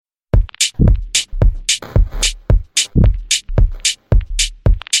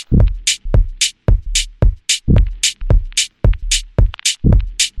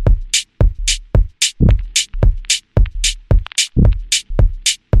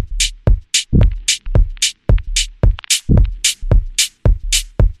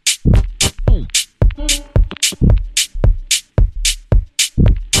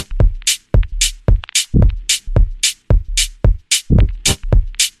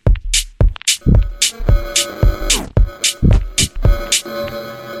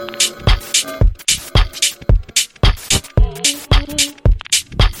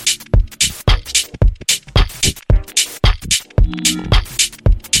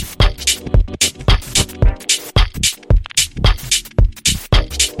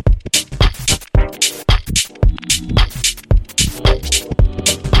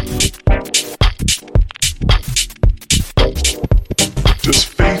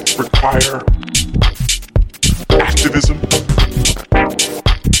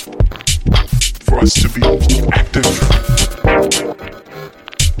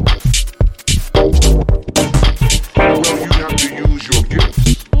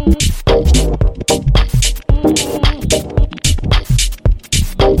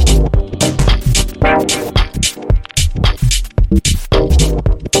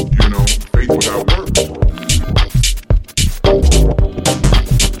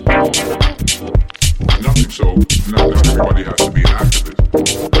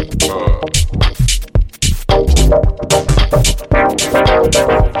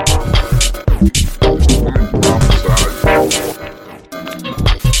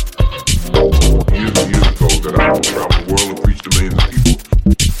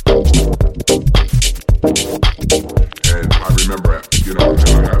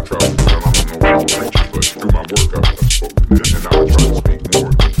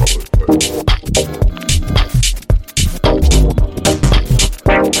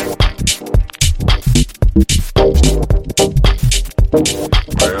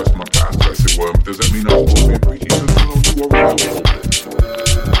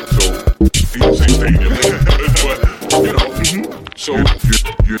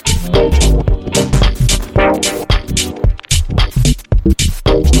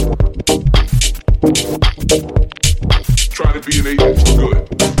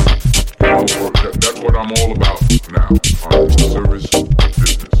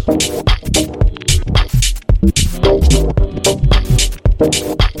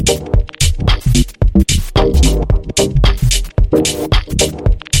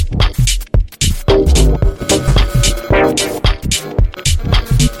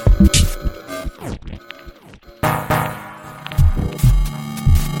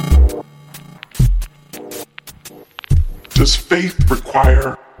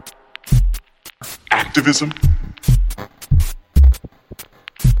require activism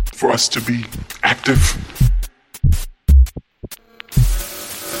for us to be active.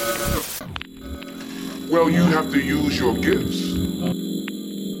 Well, you have to use your gifts.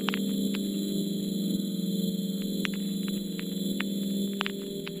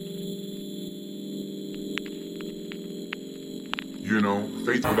 You know,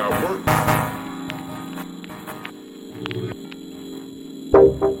 faith without works.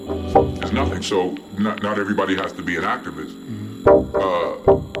 Nothing, so not everybody has to be an activist.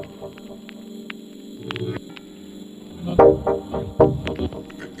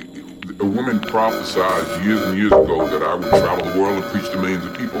 Women prophesied years and years ago that I would travel the world and preach to millions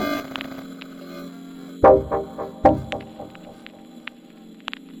of people.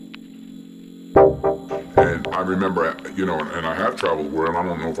 And I remember, you know, and I have traveled the world. I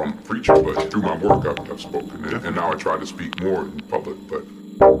don't know what I'm preaching, but through my work I've spoken. And now I try to speak more in public. But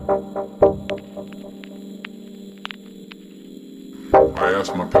I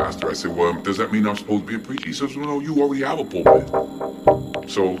asked my pastor, I said, well, does that mean I'm supposed to be a preacher? He said, no, you already have a pulpit.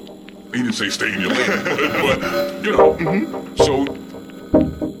 So, he didn't say stay in your lane, but, you know, so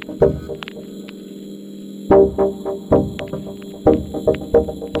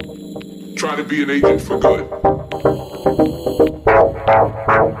you try to be an agent for good.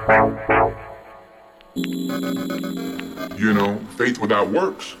 You know, that's what I'm all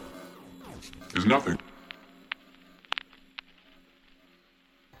about now, service business.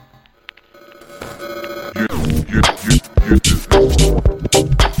 Does faith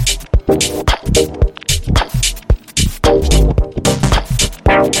require activism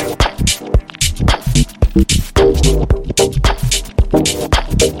for us to be active?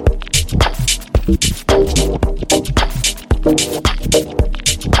 Well, you have to use your gifts.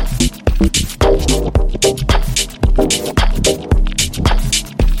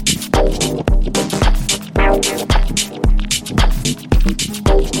 You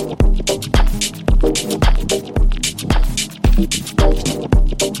know, faith without work.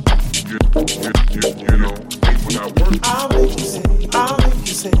 There's nothing, so not everybody has to be an activist.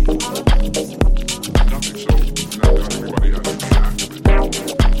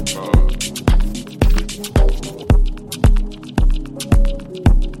 A woman prophesied years and years ago that I would travel the world and preach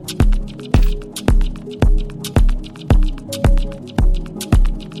to millions of people.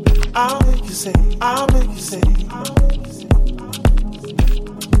 And I remember, you know, and I have traveled the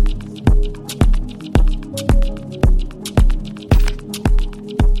world. I don't know if I'm a preacher, but through my work I've spoken. And now I try to speak more in public,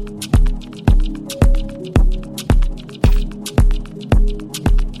 but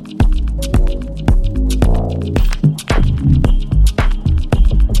I asked my pastor, I said, well, does that mean I'm supposed to be a preacher? He says, well, no, you already have a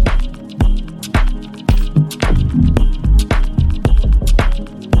pulpit. So, he didn't say stay in your lane, but you know, so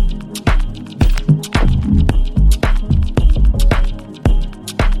try to be an agent for good. You know, faith without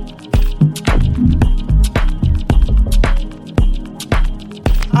works is nothing.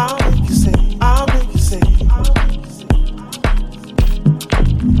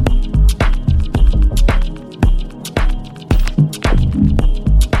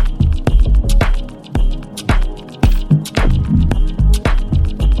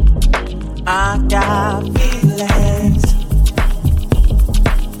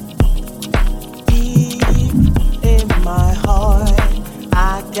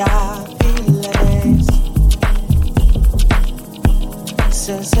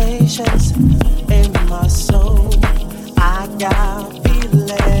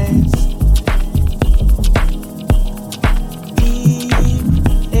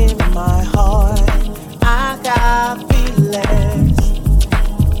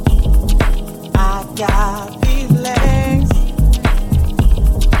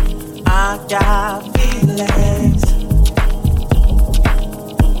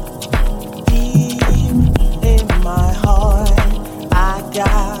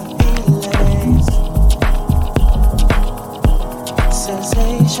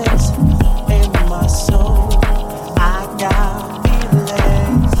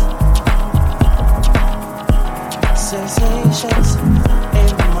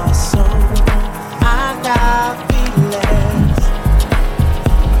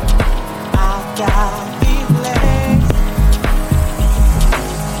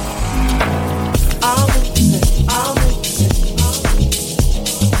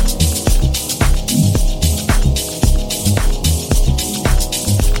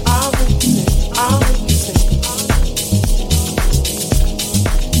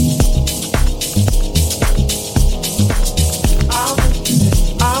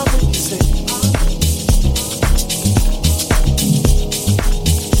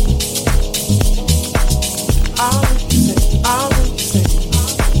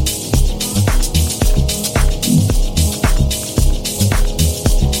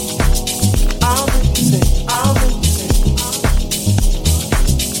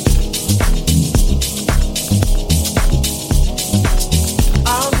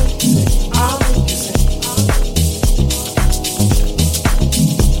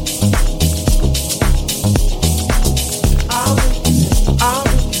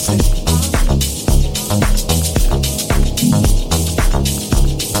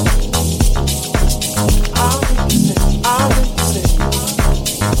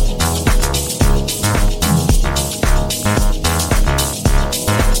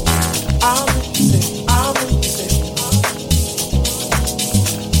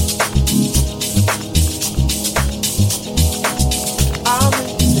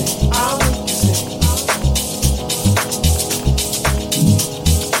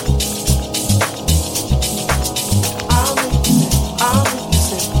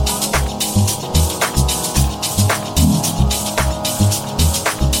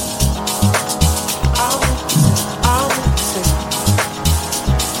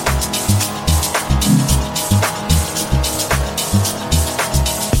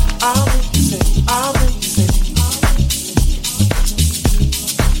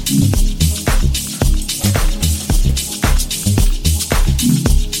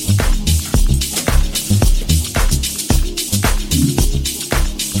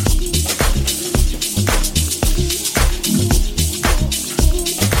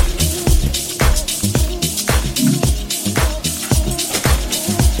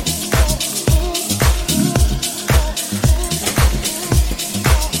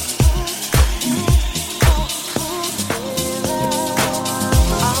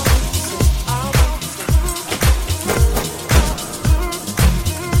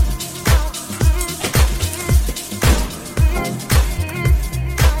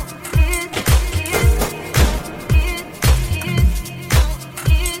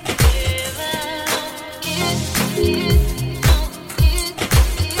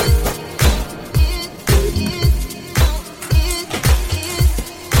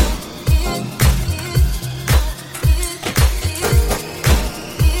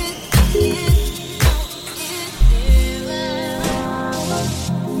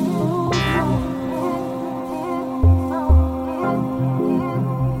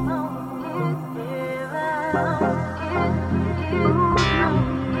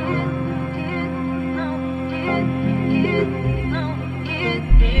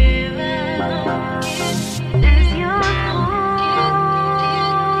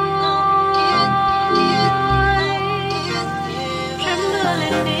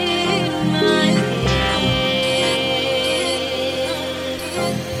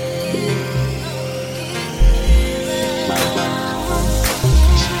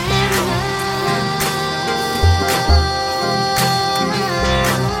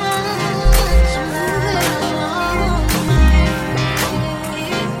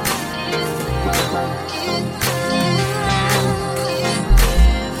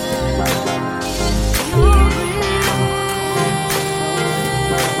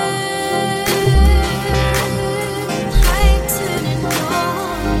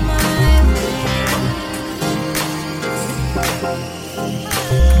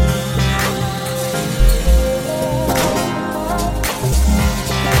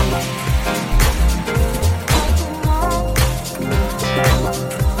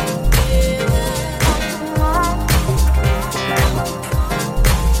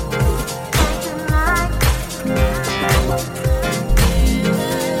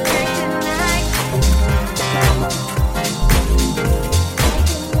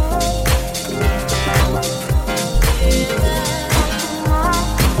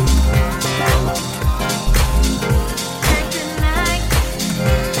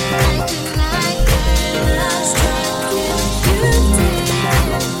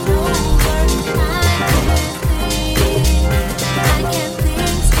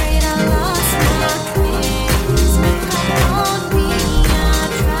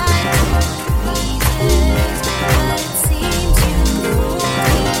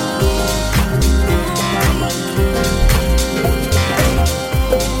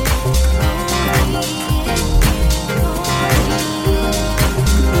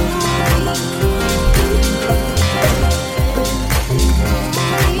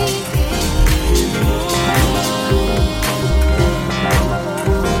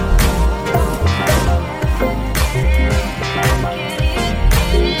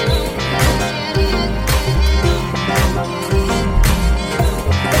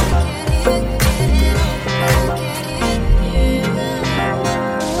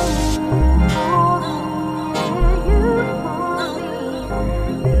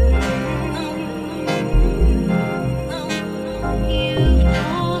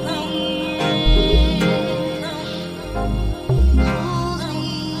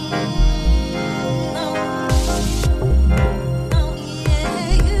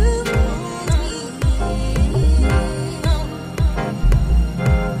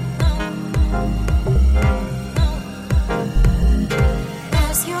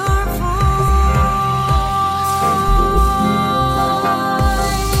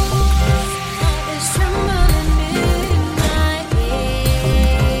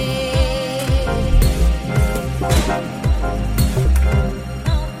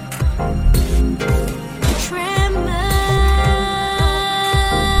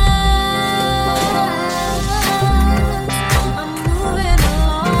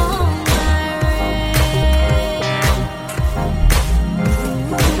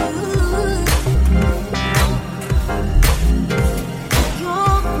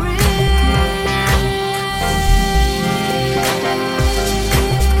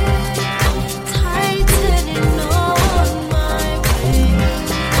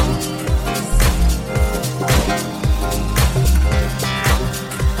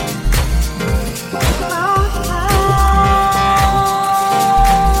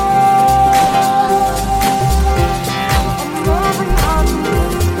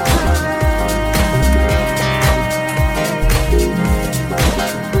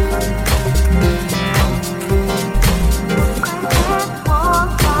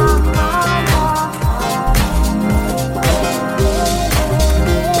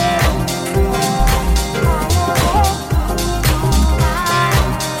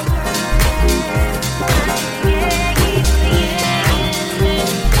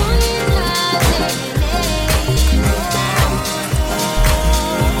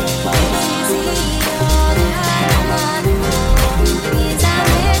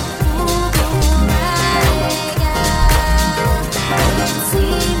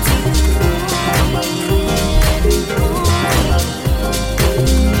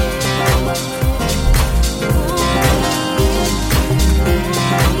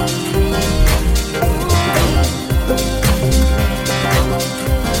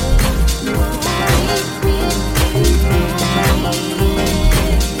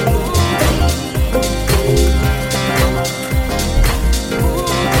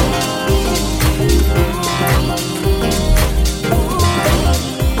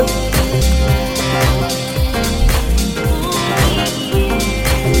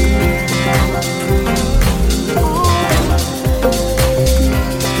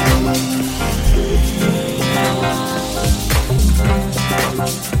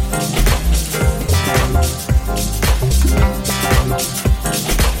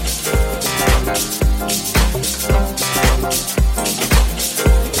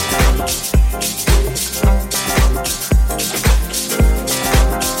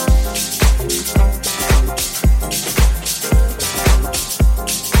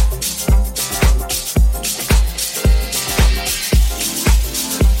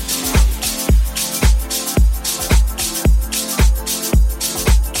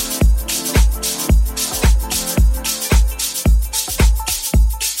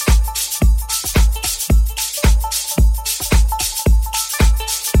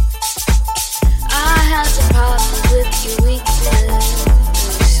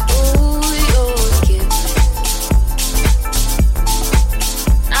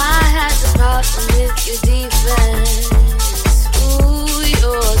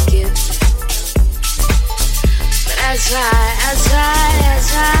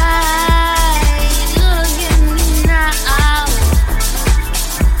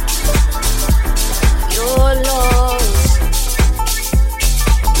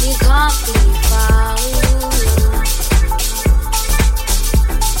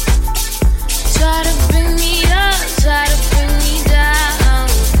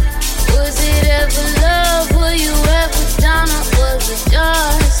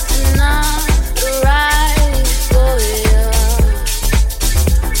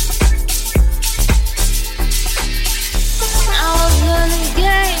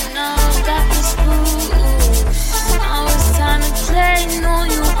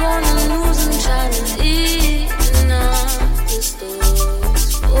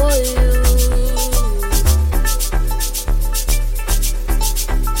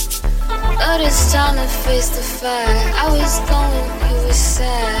 But it's time to face the fire. I was going, you were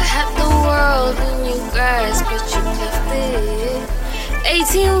sad. Had the world in your grasp, but you left it.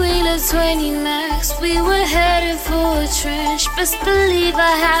 18-wheeler, 20 max. We were headed for a trench. Best believe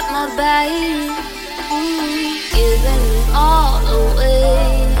I had my back. Giving it all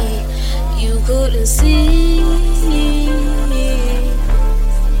away. You couldn't see.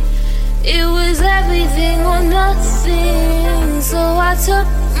 It was everything or nothing. So I took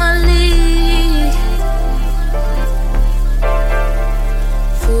my lead.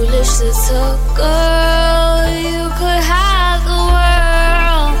 Foolish to talk, girl. You could have the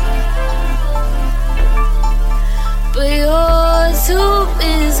world, but you're too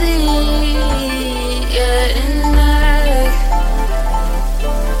busy getting back.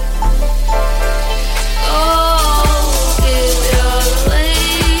 Oh, give it all away,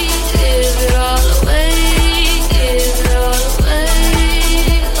 give it all away, give it all away.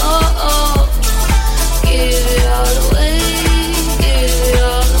 Oh, oh, give it all away, give it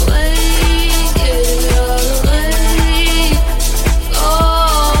all away, give it all away. Oh,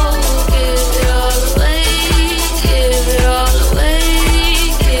 give it all away, give it all away,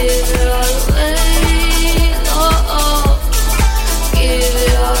 give it all away. Oh, oh, give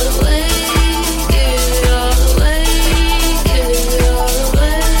it all away, give it all away, give it all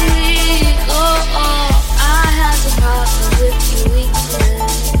away. Oh, oh, I had the problem with your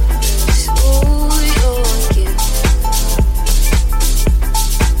weakness. Ooh, you're a gift.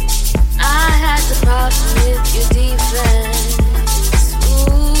 I had the problem with your defense.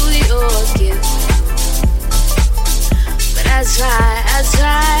 Ooh, you're a gift. But I tried.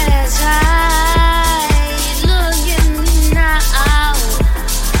 Look at me now.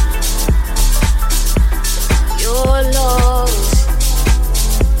 You're lost.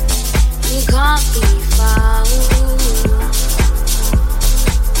 You can't be found.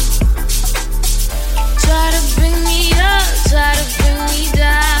 Try to bring me up, try to bring me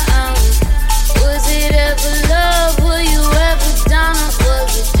down. Was it ever love? Were you ever down? Or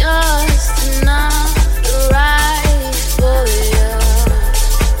was it just not the right for you?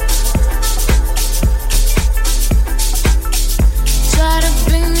 Try to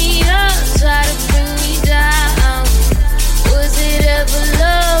bring me up, try to bring me down. Was it ever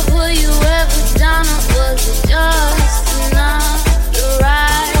love? Were you ever down? Or was it just not the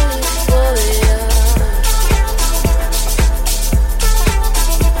right for you?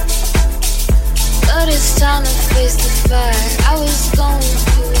 But it's time to face the fire. I was going,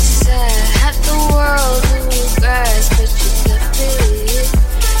 you were sad. Had the world in your grasp, but you left it.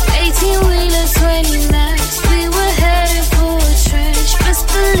 18-wheeler, 20 max. We were headed for a trench. Best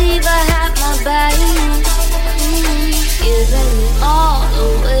believe I had my back. Giving it all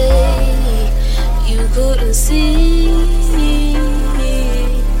away. You couldn't see.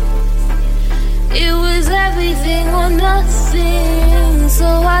 It was everything or nothing. So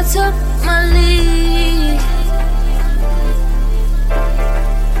I took my lead.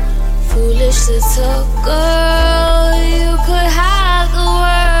 Foolish to talk, girl. You could have the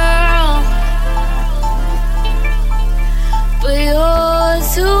world, but you're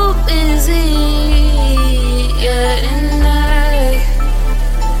too busy getting back.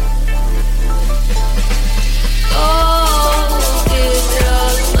 Oh, give it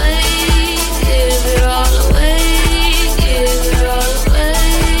all away, give it all away, give it all away.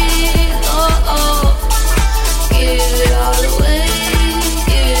 Oh, oh, give it all away,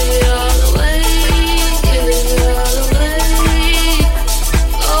 give it all away, give it all away.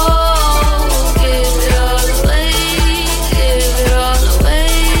 Oh, give it all away, give it all away,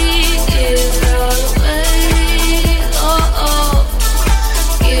 give it all away. Oh, oh,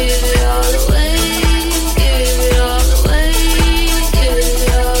 give it all away, give it all away, give it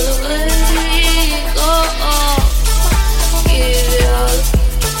all away. Oh, oh, give it all,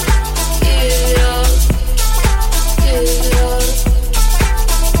 give it all, give it all.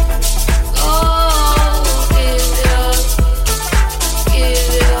 Oh, give it all, give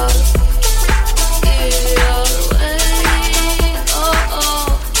it all, give it all away. Oh, oh,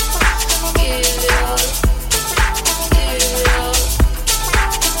 give it all, give it all,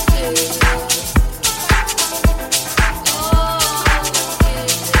 give it all.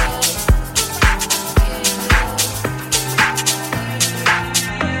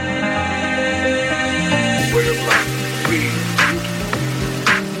 Way of life, greed.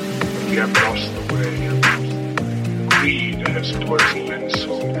 We have lost the way. Greed has poisoned men's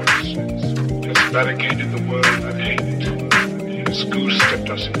souls, has barricaded the world with hate, has goose-stepped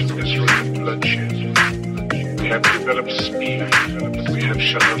us into misery and bloodshed. We have developed speed, but we have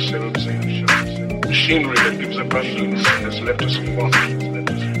shut ourselves in. Machinery that gives abundance has left us in want.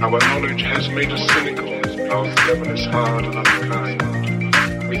 Our knowledge has made us cynical. Our devil is hard and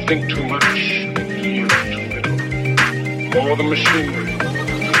unkind. We think too much and feel too little. More than machinery.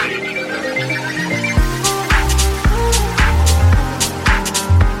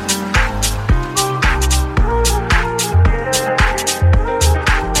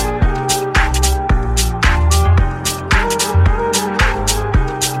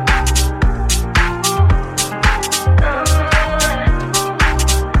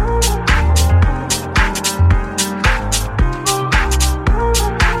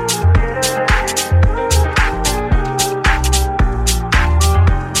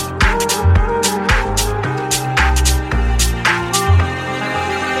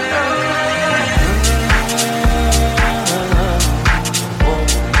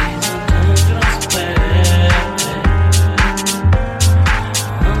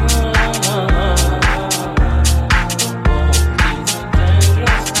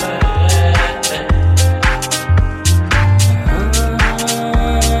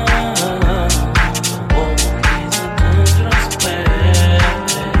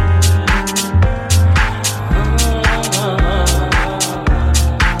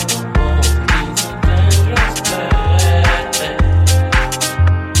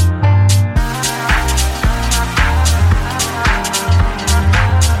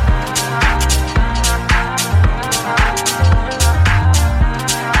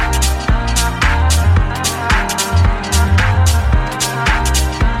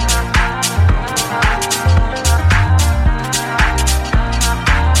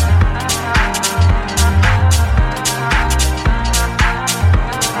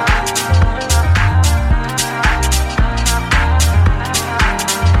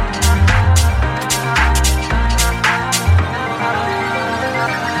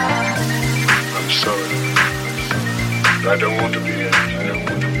 I don't want to be it.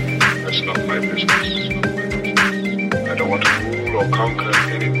 That's not my business. I don't want to rule or conquer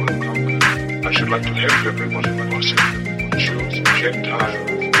anyone. I should like to help everyone if possible. Jews, Gentiles,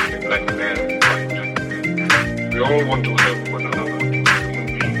 black men, white. We all want to help one another.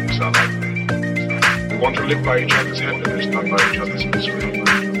 Human beings are like that. We want to live by each other's happiness, not by each other's misery.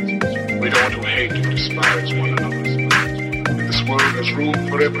 We don't want to hate and despise one another. In this world there's room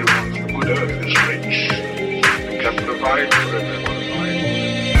for everyone. The good earth is rich. We can provide for everyone.